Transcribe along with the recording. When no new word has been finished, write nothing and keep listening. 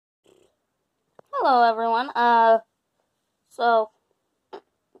Hello everyone, so,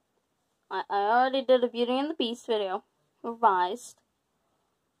 I already did a Beauty and the Beast video, revised,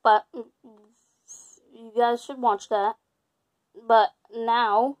 but you guys should watch that, but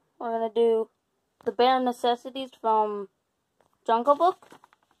now, we're gonna do the Bare Necessities from Jungle Book,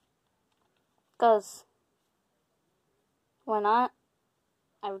 because, why not?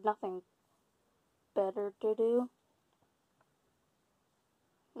 I have nothing better to do.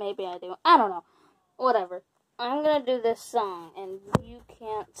 Maybe I do, I don't know, whatever. I'm gonna do this song, and you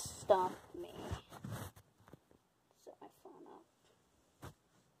can't stop me. Set my phone up.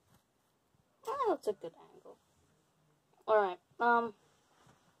 Oh, that's a good angle. Alright,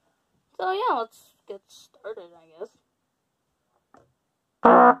 so yeah, let's get started, I guess.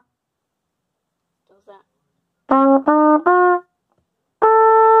 Does that?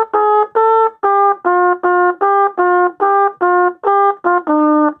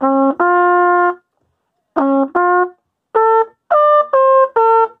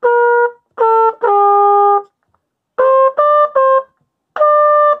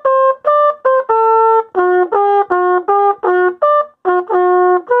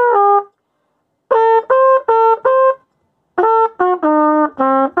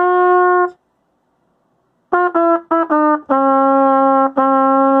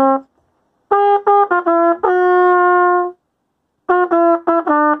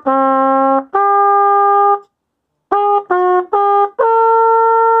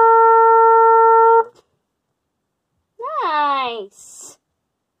 Nice!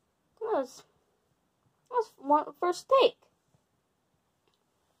 That was one first take.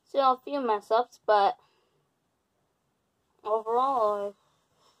 Still a few mess ups, but overall,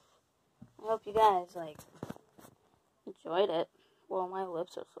 I hope you guys, enjoyed it. Well, my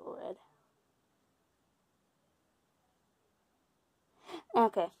lips are so red.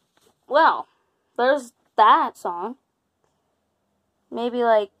 Okay. Well, there's that song. Maybe,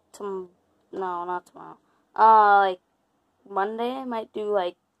 no, not tomorrow. Monday, I might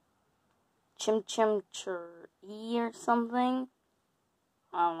do, Chim Chim Chir-ee or something.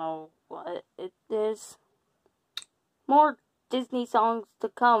 I don't know what it is. More Disney songs to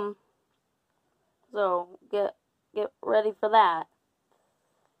come. So, get ready for that.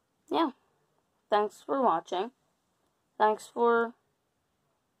 Yeah. Thanks for watching. Thanks for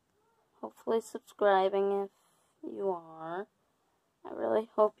hopefully subscribing if you are. I really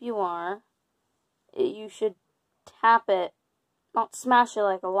hope you are. You should tap it. Not smash it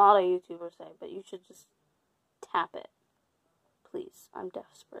like a lot of YouTubers say, but you should just tap it. Please, I'm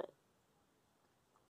desperate.